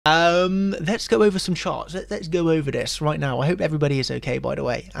Let's go over some charts. Let's go over this right now. I hope everybody is okay, by the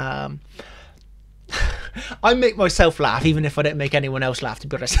way. I make myself laugh, even if I don't make anyone else laugh, to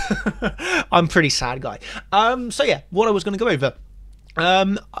be honest. I'm a pretty sad guy. So yeah, what I was going to go over. I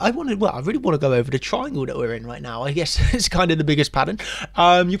really want to go over the triangle that we're in right now. I guess it's kind of the biggest pattern.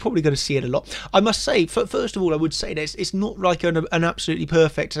 You're probably going to see it a lot. I must say, first of all, I would say this: it's not like an absolutely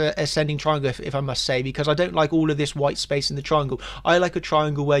perfect ascending triangle, if I must say, because I don't like all of this white space in the triangle. I like a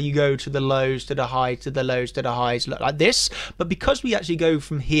triangle where you go to the lows, to the highs, to the lows, to the highs, like this. But because we actually go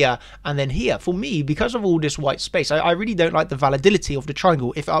from here and then here, for me, because of all this white space, I really don't like the validity of the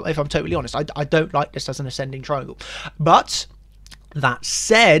triangle. If I'm totally honest, I don't like this as an ascending triangle. But that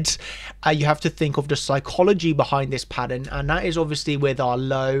said, you have to think of the psychology behind this pattern, and that is obviously with our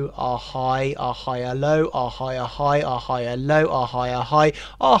low, our high, our higher low, our higher high, our higher low, our higher high,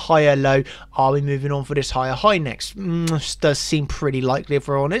 our higher low. Are we moving on for this higher high next? This does seem pretty likely, if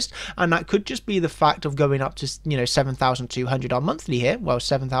we're honest, and that could just be the fact of going up to 7,200 on monthly here, well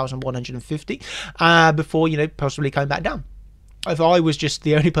 7,150, before possibly coming back down. If I was just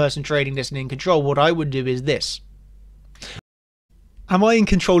the only person trading this and in control, what I would do is this. Am I in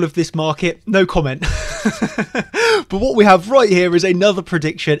control of this market? No comment. But what we have right here is another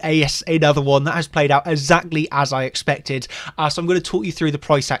prediction, yes, another one that has played out exactly as I expected. So I'm going to talk you through the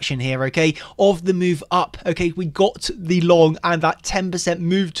price action here, okay, of the move up. Okay, we got the long and that 10%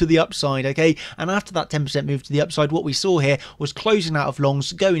 move to the upside, okay, and after that 10% move to the upside, what we saw here was closing out of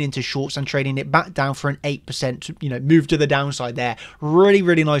longs, going into shorts and trading it back down for an 8%, move to the downside there. Really,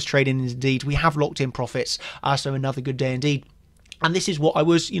 really nice trading indeed. We have locked in profits, so another good day indeed. And this is what I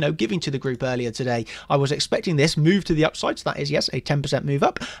was, giving to the group earlier today. I was expecting this move to the upside, so that is, yes, a 10% move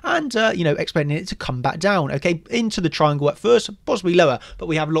up, and, expecting it to come back down, okay, into the triangle at first, possibly lower, but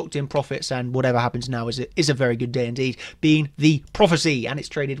we have locked in profits, and whatever happens now is a very good day indeed, being the prophecy, and it's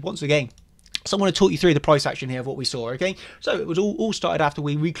traded once again. So I want to talk you through the price action here of what we saw, okay? So it was all started after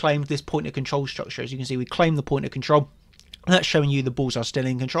we reclaimed this point of control structure. As you can see, we claimed the point of control. And that's showing you the bulls are still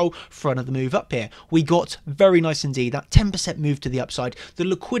in control, front of the move up here. We got very nice indeed, that 10% move to the upside, the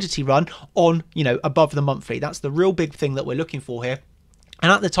liquidity run on, above the monthly. That's the real big thing that we're looking for here.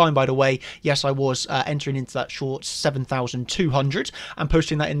 And at the time, by the way, yes, I was entering into that short 7,200 and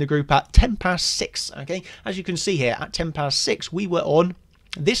posting that in the group at 10 past 6, okay? As you can see here, at 10 past 6, we were on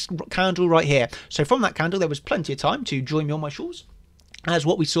this candle right here. So from that candle, there was plenty of time to join me on my shorts, as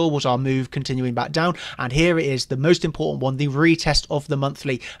what we saw was our move continuing back down, and here it is, the most important one, the retest of the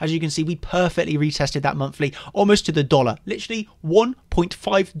monthly. As you can see, we perfectly retested that monthly almost to the dollar, literally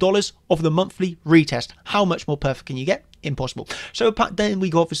 $1.5 of the monthly retest. How much more perfect can you get? Impossible. So then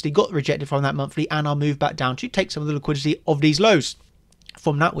we obviously got rejected from that monthly, and our move back down to take some of the liquidity of these lows.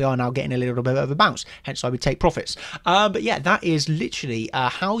 From that, we are now getting a little bit of a bounce, hence I would take profits. But yeah, that is literally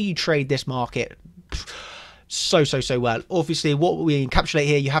how you trade this market. So well. Obviously, what we encapsulate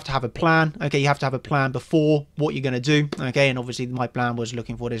here, you have to have a plan, okay? You have to have a plan before what you're going to do, okay? And obviously my plan was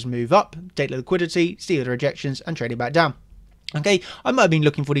looking for this move up, take the liquidity, see the rejections, and trade it back down. Okay, I might have been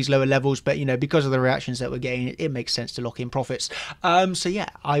looking for these lower levels, but because of the reactions that we're getting, it makes sense to lock in profits. So yeah,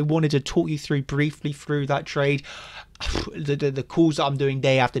 I wanted to talk you briefly through that trade. The calls that I'm doing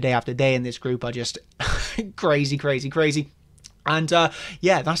day after day after day in this group are just crazy. And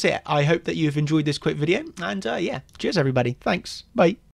yeah, that's it. I hope that you've enjoyed this quick video, and yeah, cheers everybody. Thanks. Bye.